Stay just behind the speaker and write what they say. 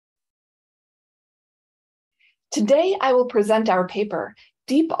Today, I will present our paper,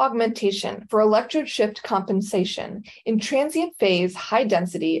 Deep Augmentation for Electrode Shift Compensation in Transient-phase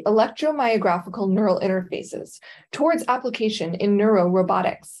High-Density Electromyographical Neural Interfaces towards application in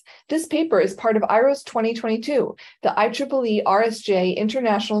neurorobotics. This paper is part of IROS2022, the IEEE RSJ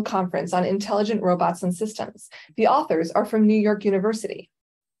International Conference on Intelligent Robots and Systems. The authors are from New York University.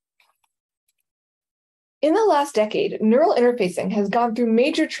 In the last decade, neural interfacing has gone through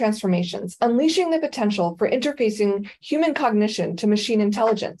major transformations, unleashing the potential for interfacing human cognition to machine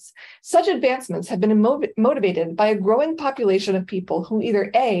intelligence. Such advancements have been motivated by a growing population of people who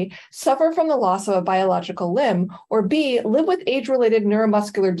either A, suffer from the loss of a biological limb, or B, live with age-related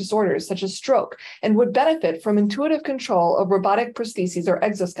neuromuscular disorders such as stroke and would benefit from intuitive control of robotic prostheses or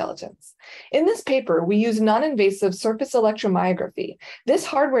exoskeletons. In this paper, we use non-invasive surface electromyography. This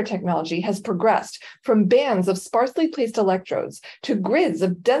hardware technology has progressed from bands of sparsely placed electrodes to grids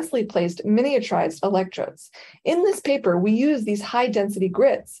of densely placed miniaturized electrodes. In this paper, we use these high-density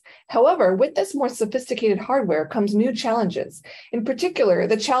grids. However, with this more sophisticated hardware comes new challenges. In particular,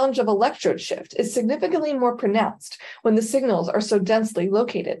 the challenge of electrode shift is significantly more pronounced when the signals are so densely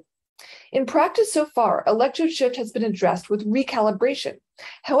located. In practice so far, electrode shift has been addressed with recalibration.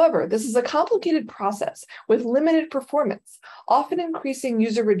 However, this is a complicated process with limited performance, often increasing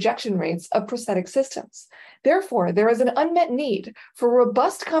user rejection rates of prosthetic systems. Therefore, there is an unmet need for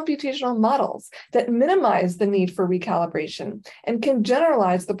robust computational models that minimize the need for recalibration and can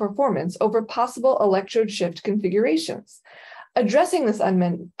generalize the performance over possible electrode shift configurations. Addressing this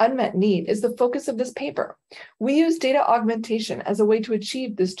unmet need is the focus of this paper. We use data augmentation as a way to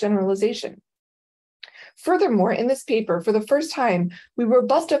achieve this generalization. Furthermore, in this paper, for the first time, we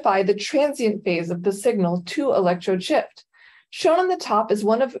robustify the transient phase of the signal to electrode shift. Shown on the top is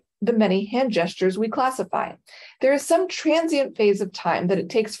one of the many hand gestures we classify. There is some transient phase of time that it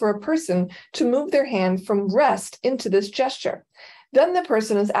takes for a person to move their hand from rest into this gesture. Then the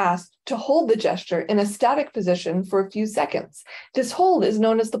person is asked to hold the gesture in a static position for a few seconds. This hold is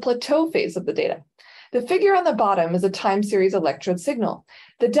known as the plateau phase of the data. The figure on the bottom is a time series electrode signal.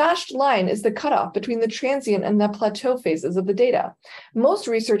 The dashed line is the cutoff between the transient and the plateau phases of the data. Most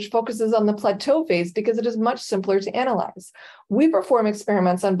research focuses on the plateau phase because it is much simpler to analyze. We perform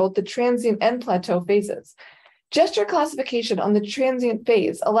experiments on both the transient and plateau phases. Gesture classification on the transient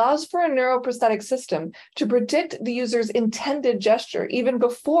phase allows for a neuroprosthetic system to predict the user's intended gesture even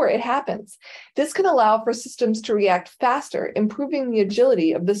before it happens. This can allow for systems to react faster, improving the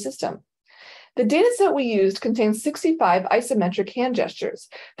agility of the system. The dataset we used contains 65 isometric hand gestures.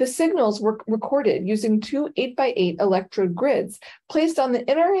 The signals were recorded using two 8x8 electrode grids placed on the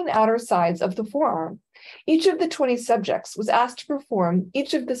inner and outer sides of the forearm. Each of the 20 subjects was asked to perform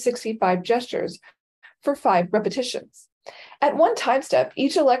each of the 65 gestures for 5 repetitions. At one time step,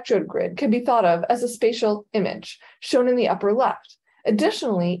 each electrode grid can be thought of as a spatial image, shown in the upper left.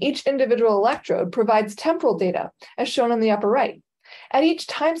 Additionally, each individual electrode provides temporal data, as shown on the upper right. At each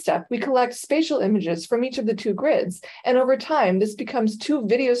time step, we collect spatial images from each of the 2 grids, and over time, this becomes 2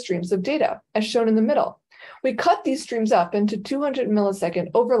 video streams of data, as shown in the middle. We cut these streams up into 200 millisecond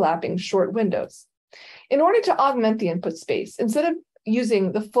overlapping short windows. In order to augment the input space, instead of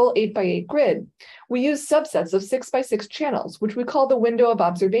using the full 8x8 grid, we use subsets of 6x6 channels, which we call the window of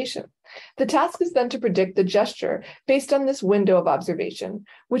observation. The task is then to predict the gesture based on this window of observation,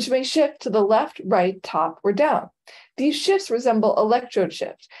 which may shift to the left, right, top, or down. These shifts resemble electrode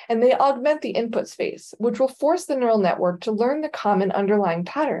shift, and they augment the input space, which will force the neural network to learn the common underlying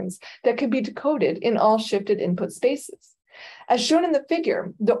patterns that can be decoded in all shifted input spaces. As shown in the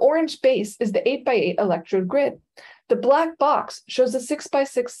figure, the orange base is the 8x8 electrode grid. The black box shows a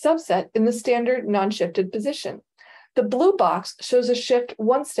 6x6 subset in the standard non-shifted position. The blue box shows a shift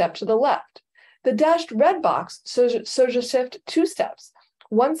 1 step to the left. The dashed red box shows a shift 2 steps,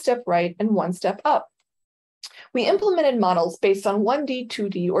 1 step right and 1 step up. We implemented models based on 1D,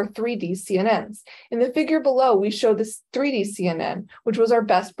 2D, or 3D CNNs. In the figure below, we show this 3D CNN, which was our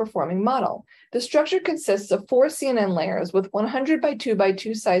best performing model. The structure consists of 4 CNN layers with 100 by 2 by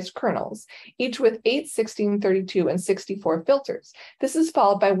 2 sized kernels, each with 8, 16, 32, and 64 filters. This is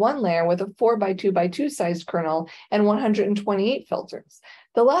followed by 1 layer with a 4 by 2 by 2 sized kernel and 128 filters.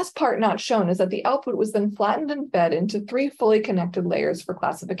 The last part not shown is that the output was then flattened and fed into 3 fully connected layers for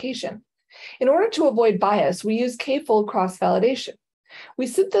classification. In order to avoid bias, we use k-fold cross-validation. We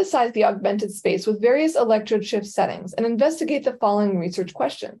synthesize the augmented space with various electrode shift settings and investigate the following research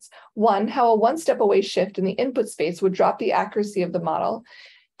questions. 1, how a 1-step away shift in the input space would drop the accuracy of the model.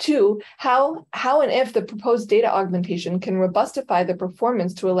 2, how and if the proposed data augmentation can robustify the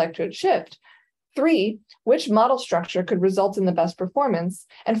performance to electrode shift. 3, which model structure could result in the best performance?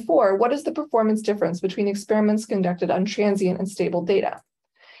 And 4, what is the performance difference between experiments conducted on transient and stable data?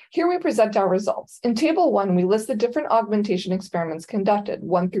 Here we present our results. In Table 1, we list the different augmentation experiments conducted,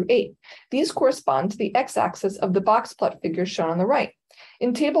 1 through 8. These correspond to the x-axis of the box plot figures shown on the right.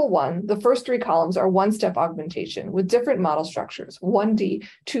 In Table 1, the first 3 columns are one-step augmentation with different model structures, 1D,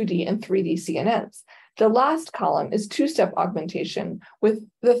 2D, and 3D CNNs. The last column is two-step augmentation with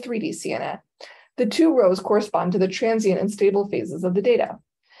the 3D CNN. The 2 rows correspond to the transient and stable phases of the data.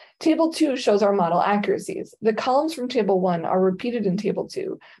 Table 2 shows our model accuracies. The columns from Table 1 are repeated in Table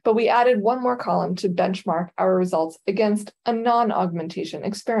 2, but we added one more column to benchmark our results against a non-augmentation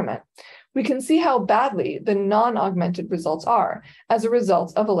experiment. We can see how badly the non-augmented results are as a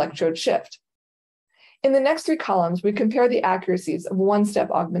result of electrode shift. In the next 3 columns, we compare the accuracies of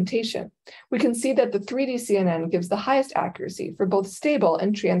one-step augmentation. We can see that the 3D CNN gives the highest accuracy for both stable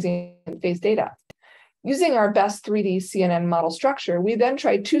and transient phase data. Using our best 3D CNN model structure, we then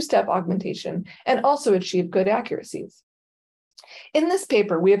tried two-step augmentation and also achieved good accuracies. In this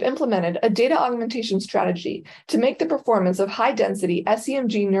paper, we have implemented a data augmentation strategy to make the performance of high-density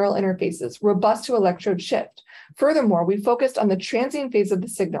SEMG neural interfaces robust to electrode shift. Furthermore, we focused on the transient phase of the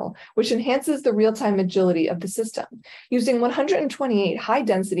signal, which enhances the real-time agility of the system. Using 128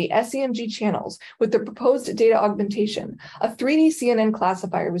 high-density SEMG channels with the proposed data augmentation, a 3D CNN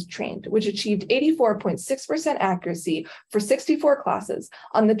classifier was trained, which achieved 84.6% accuracy for 64 classes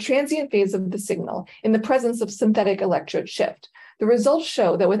on the transient phase of the signal in the presence of synthetic electrode shift. The results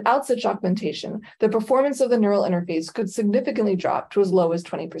show that without such augmentation, the performance of the neural interface could significantly drop to as low as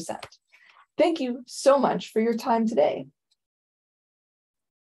 20%. Thank you so much for your time today.